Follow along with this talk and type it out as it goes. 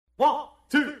1,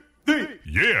 2, 3.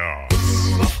 Yeah!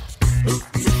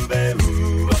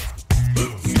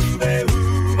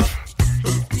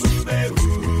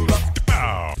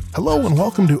 Hello and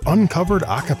welcome to Uncovered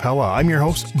Acapella. I'm your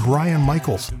host, Brian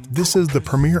Michaels. This is the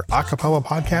premier acapella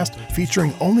podcast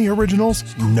featuring only originals,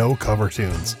 no cover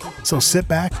tunes. So sit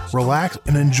back, relax,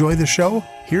 and enjoy the show.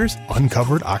 Here's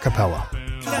Uncovered Acapella.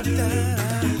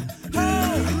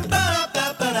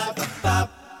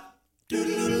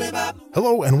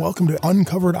 Hello and welcome to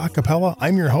Uncovered Acapella.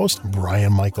 I'm your host,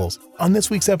 Brian Michaels. On this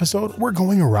week's episode, we're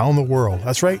going around the world.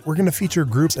 That's right, we're going to feature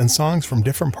groups and songs from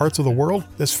different parts of the world.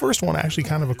 This first one actually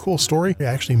kind of a cool story. I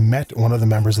actually met one of the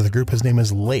members of the group. His name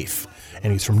is Leif,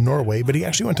 and he's from Norway, but he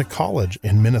actually went to college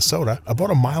in Minnesota,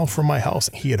 about a mile from my house.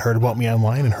 He had heard about me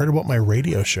online and heard about my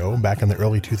radio show back in the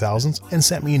early 2000s and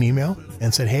sent me an email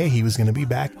and said, hey, he was going to be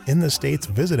back in the States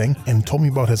visiting, and told me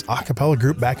about his acapella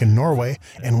group back in Norway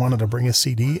and wanted to bring a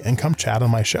CD and come chat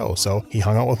on my show. So he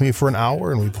hung out with me for an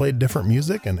hour and we played different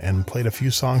music and played a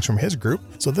few songs from his group.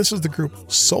 So this is the group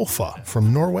Solfa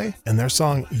from Norway and their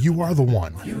song, You Are the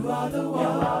One. You are the one. You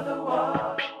are the one.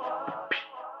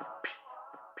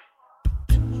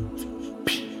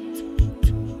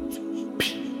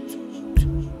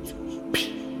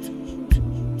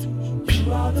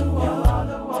 You are the one.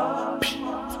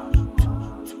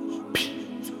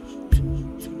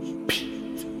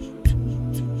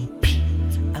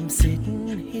 I'm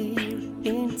sitting here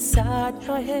inside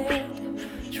my head,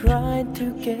 trying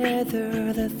to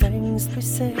gather the things we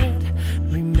said,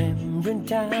 remembering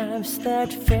times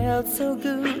that felt so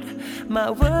good. My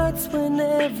words were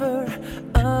never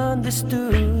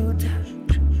understood.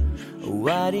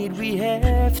 Why did we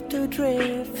have to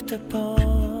drift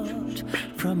apart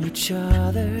from each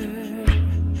other?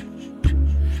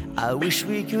 I wish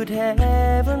we could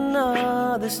have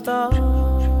another start.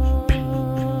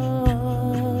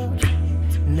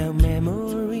 Now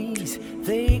memories,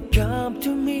 they come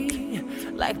to me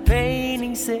like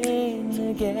paintings in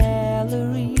a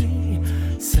gallery.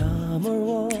 Some are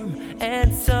warm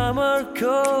and some are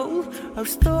cold. Our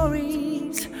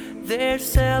stories, they're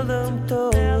seldom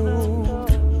told.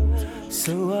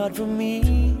 So hard for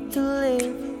me to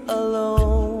live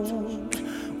alone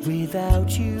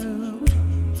without you.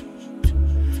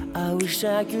 I wish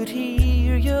I could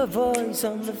hear your voice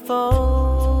on the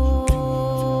phone.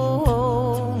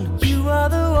 You are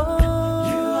the one.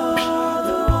 You are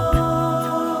the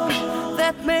one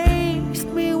that makes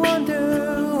me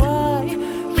wonder why.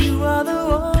 You are the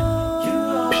one. You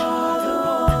are the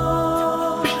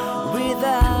one.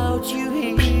 Without you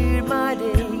here, my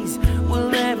days will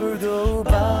never go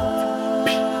by.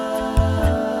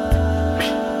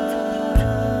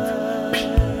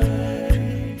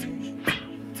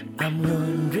 I'm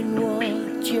wondering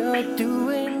what you're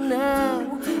doing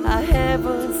now. I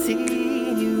haven't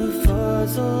seen you for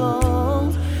so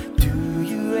long. Do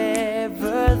you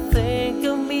ever think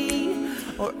of me,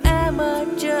 or am I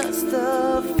just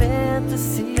a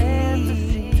fantasy?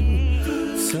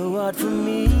 So hard for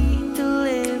me to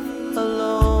live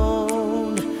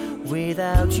alone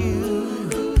without you.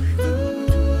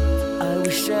 I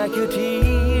wish I could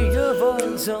hear your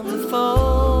voice on the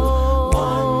phone.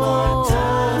 One more time.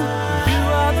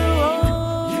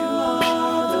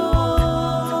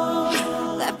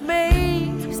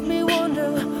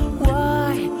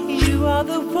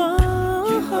 The one,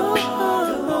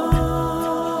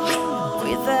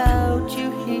 without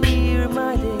you here,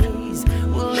 my days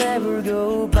will never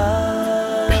go by.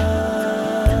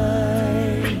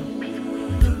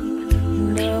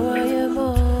 Now I am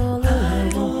all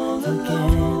alone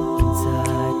again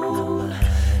inside my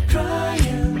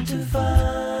mind,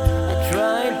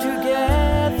 trying to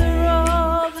gather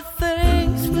all the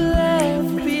things we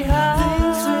left behind.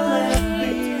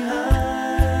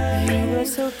 You were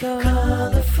so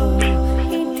colorful,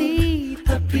 indeed,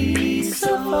 a piece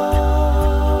of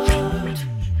art.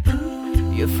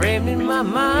 You're framed in my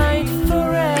mind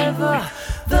forever,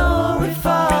 though we're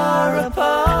far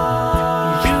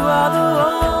apart. You are the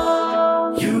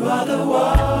one. You are the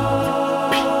one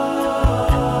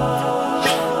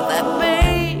that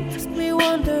makes me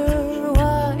wonder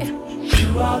why.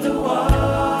 You are the one.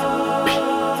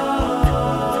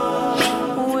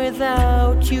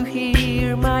 Without you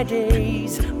here, my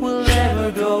days will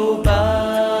never go by.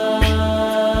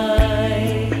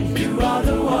 You are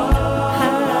the one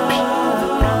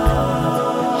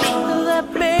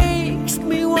that makes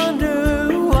me wonder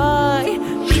why.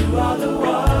 You are the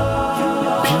one.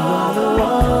 You are the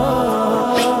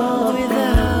one.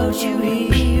 Without you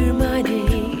here, my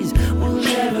days will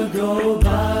never go by.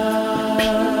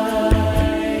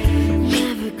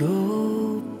 Never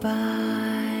go by.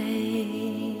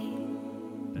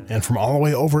 And from all the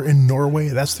way over in Norway,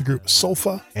 that's the group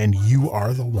Solfa and You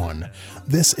Are the One.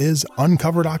 This is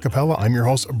Uncovered Acapella. I'm your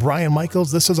host, Brian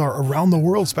Michaels. This is our Around the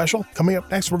World special. Coming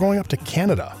up next, we're going up to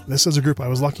Canada. This is a group I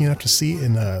was lucky enough to see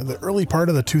in the early part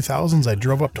of the 2000s. I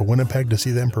drove up to Winnipeg to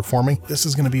see them performing. This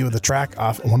is going to be with a track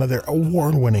off one of their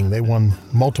award-winning, they won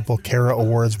multiple Cara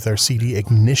Awards with their CD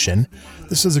Ignition.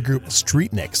 This is a group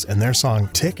Streetniks and their song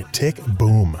Tick Tick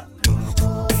Boom.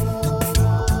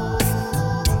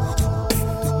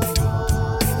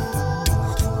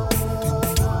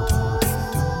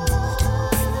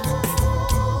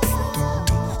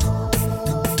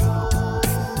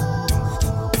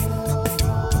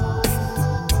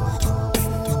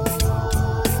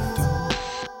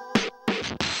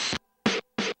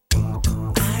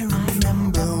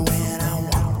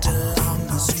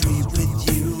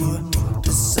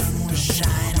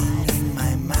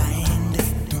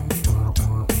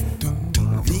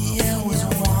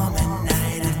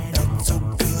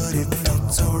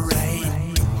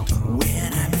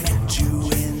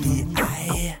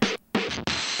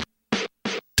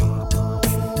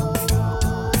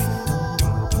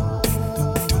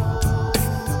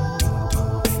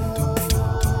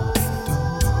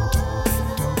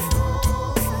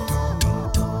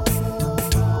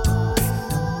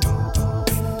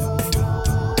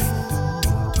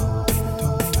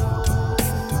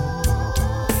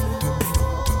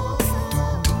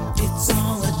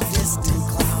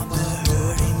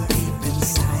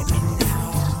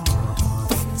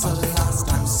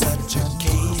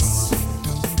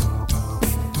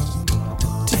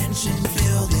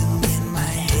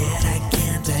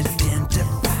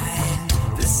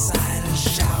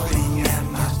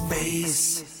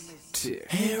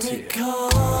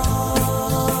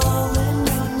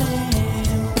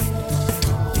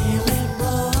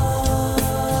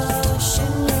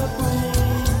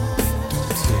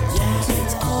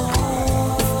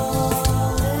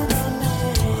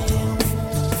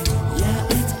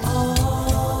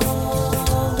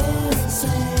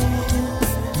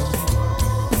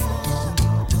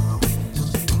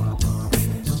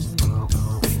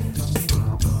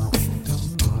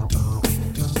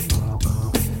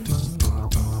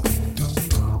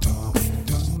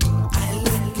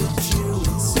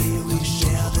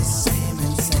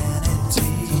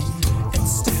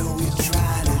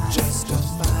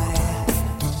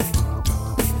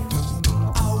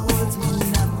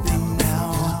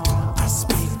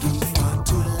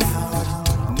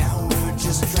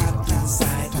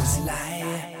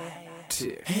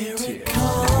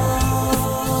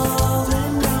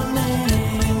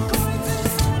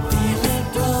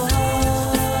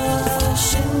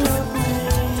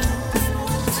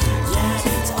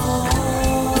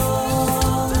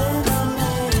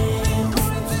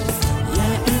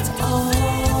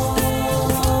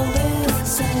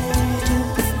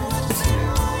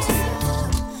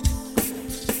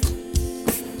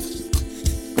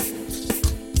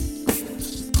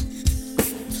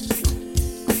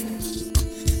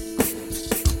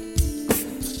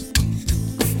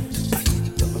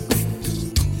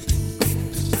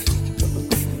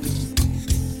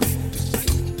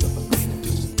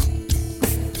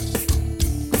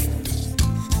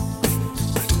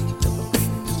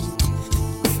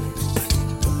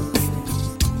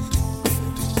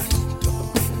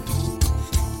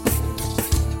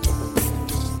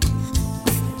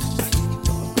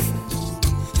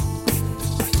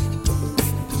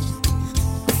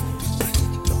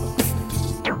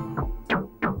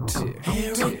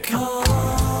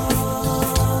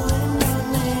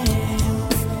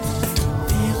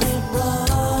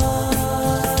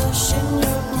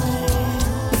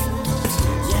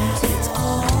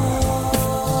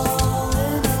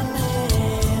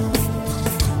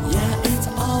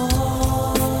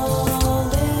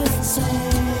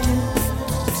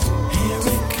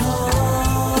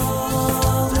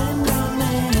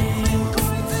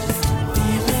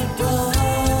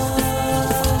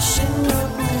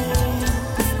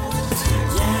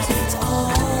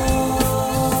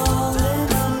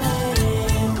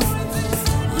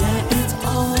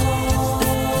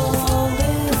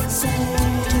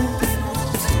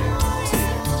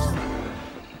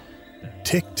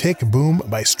 Tick Tick Boom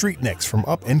by Streetniks from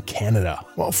up in Canada.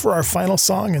 Well, for our final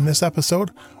song in this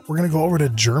episode, we're going to go over to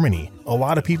Germany. A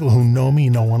lot of people who know me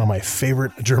know one of my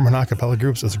favorite German a cappella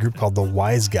groups is a group called the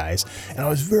Wise Guys. And I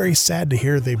was very sad to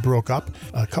hear they broke up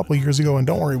a couple years ago. And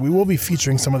don't worry, we will be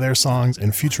featuring some of their songs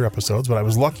in future episodes. But I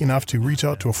was lucky enough to reach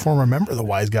out to a former member of the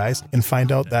Wise Guys and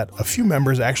find out that a few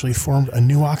members actually formed a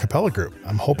new a cappella group.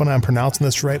 I'm hoping I'm pronouncing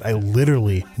this right. I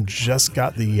literally just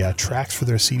got the tracks for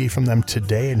their CD from them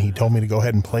today, and he told me to go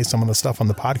ahead and play some of the stuff on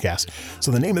the podcast. So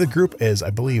the name of the group is, I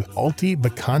believe, Alte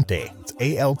Bekannte. It's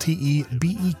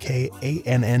Altebekannte.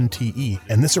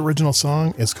 And this original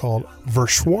song is called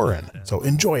Verschworen. So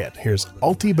enjoy it. Here's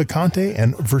Alte Bekannte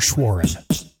and Verschworen.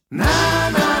 Na,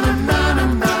 na, na, na, na,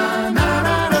 na,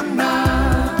 na, na, na.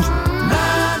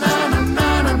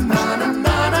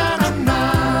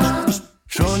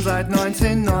 Schon seit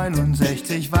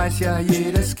 1969 weiß ja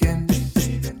jedes Kind,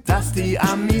 dass die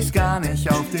Amis gar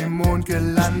nicht auf dem Mond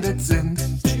gelandet sind.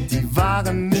 Die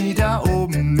waren nie da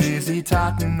oben, nee, sie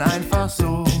taten einfach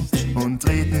so und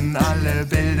drehten alle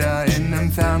Bilder in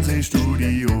einem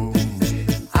Fernsehstudio.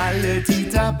 Alle, die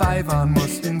dabei waren,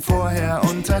 mussten vorher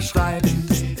unterschreiben.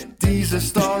 Diese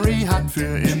Story hat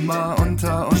für immer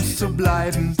unter uns zu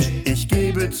bleiben. Ich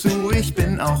gebe zu, ich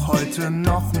bin auch heute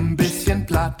noch ein bisschen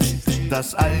platt,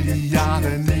 dass all die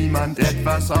Jahre niemand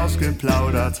etwas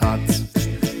ausgeplaudert hat.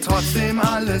 Trotzdem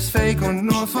alles fake und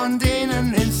nur von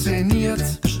denen inszeniert.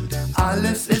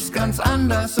 Alles ist ganz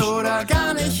anders oder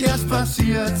gar nicht erst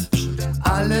passiert.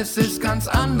 Alles ist ganz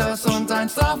anders und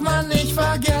eins darf man nicht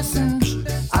vergessen.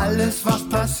 Alles, was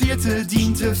passierte,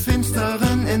 diente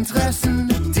finsteren Interessen.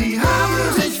 Die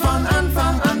haben sich von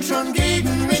Anfang an schon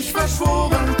gegen mich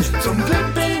verschworen. Zum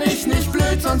Glück bin ich nicht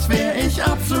blöd, sonst wär ich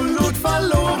absolut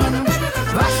verloren.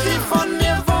 Was die von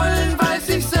mir wollen, weiß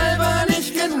ich selber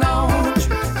nicht genau.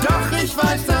 Doch ich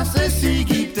weiß, dass es sie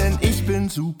gibt, denn ich bin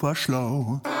super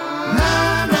schlau.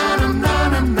 Na, na, na, na,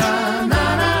 na, na,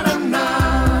 na, na,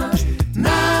 na. Na,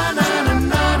 na, na,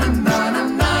 na,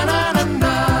 na, na, na,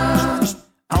 na.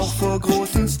 Auch vor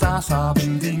großen Stars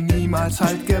haben die niemals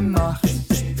halt gemacht.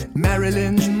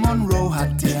 Marilyn Monroe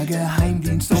hat der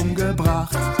Geheimdienst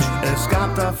umgebracht. Es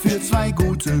gab dafür 2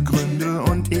 gute Gründe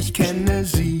und ich kenne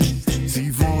sie.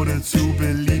 Sie wurde zu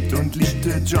beliebt und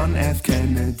liebte John F.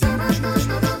 Kennedy.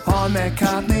 Paul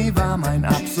McCartney war mein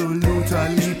absoluter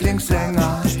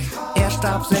Lieblingssänger. Er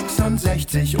starb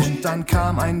 66 und dann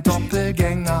kam ein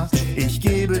Doppelgänger. Ich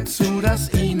gebe zu,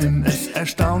 dass ihnen es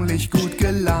erstaunlich gut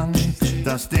gelang,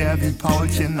 dass der wie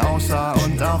Paulchen aussah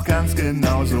und auch ganz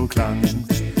genauso klang.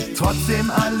 Trotzdem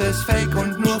alles fake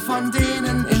und nur von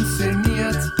denen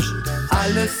inszeniert.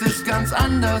 Alles ist ganz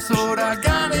anders oder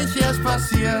gar nicht erst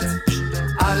passiert.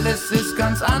 Alles ist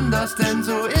ganz anders, denn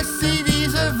so ist sie,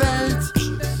 diese Welt.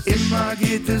 Immer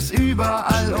geht es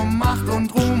überall um Macht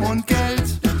und Ruhm und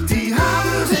Geld. Die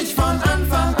haben sich von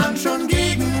Anfang an schon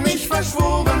gegen mich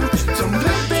verschworen. Zum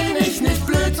Glück bin ich nicht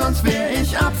blöd, sonst wär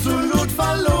ich absolut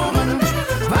verloren.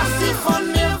 Was sie von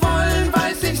mir wollen,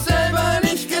 weiß ich selber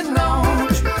nicht genau.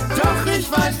 Doch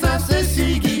ich weiß, dass es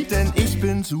sie gibt, denn ich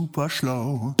bin super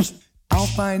schlau. Auch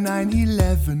bei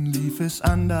 9/11 lief es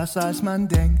anders, als man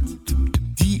denkt.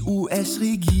 Die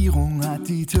US-Regierung hat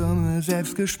die Türme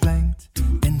selbst gesprengt.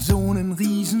 Denn so einen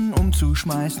Riesen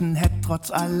umzuschmeißen, hätte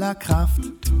trotz aller Kraft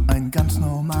ein ganz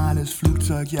normales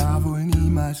Flugzeug ja wohl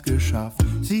niemals geschafft.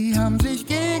 Sie haben sich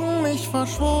gegen mich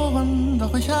verschworen,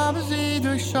 doch ich habe sie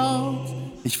durchschaut.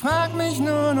 Ich frag mich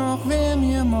nur noch, wer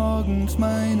mir morgens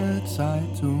meine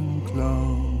Zeitung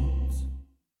klaut.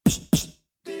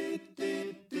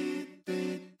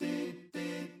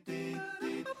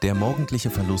 Der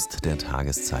morgendliche Verlust der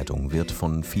Tageszeitung wird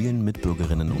von vielen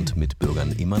Mitbürgerinnen und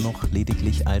Mitbürgern immer noch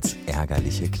lediglich als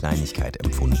ärgerliche Kleinigkeit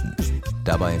empfunden.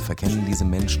 Dabei verkennen diese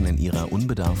Menschen in ihrer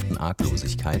unbedarften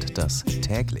Arglosigkeit, dass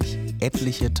täglich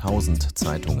etliche tausend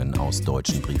Zeitungen aus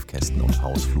deutschen Briefkästen und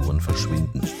Hausfluren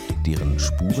verschwinden, deren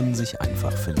Spuren sich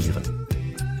einfach verlieren.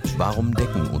 Warum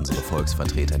decken unsere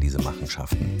Volksvertreter diese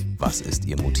Machenschaften? Was ist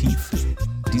ihr Motiv?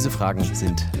 Diese Fragen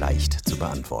sind leicht zu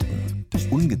beantworten.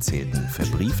 Ungezählten,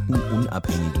 verbrieften,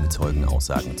 unabhängigen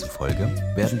Zeugenaussagen zufolge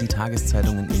werden die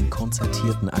Tageszeitungen in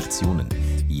konzertierten Aktionen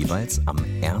jeweils am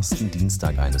ersten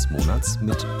Dienstag eines Monats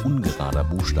mit ungerader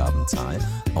Buchstabenzahl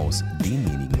aus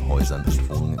denjenigen Häusern und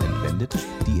Wohnungen entwendet,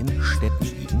 die in Städten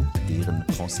liegen, deren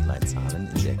Postleitzahlen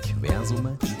in der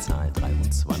Quersumme die Zahl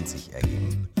 23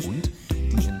 ergeben und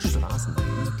die in Straßen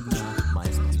liegen, die nach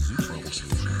meist südeuropäischen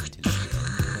territorialen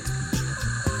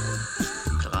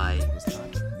 3,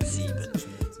 7,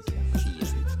 4,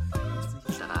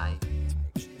 3,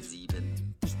 7,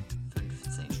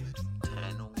 15,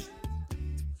 Trennung,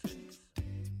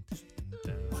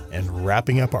 5. And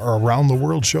wrapping up our Around the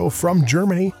World show from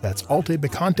Germany, that's Alte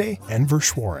Bekannte and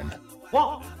Verschworen.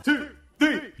 1, 2,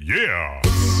 3. Yeah!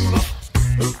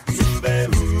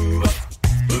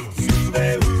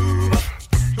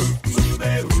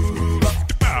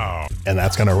 And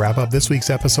that's going to wrap up this week's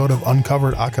episode of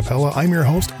Uncovered Acapella. I'm your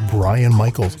host, Brian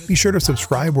Michaels. Be sure to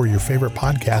subscribe where your favorite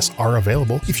podcasts are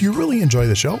available. If you really enjoy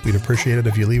the show, we'd appreciate it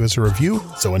if you leave us a review.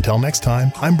 So until next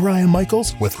time, I'm Brian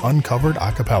Michaels with Uncovered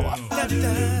Acapella.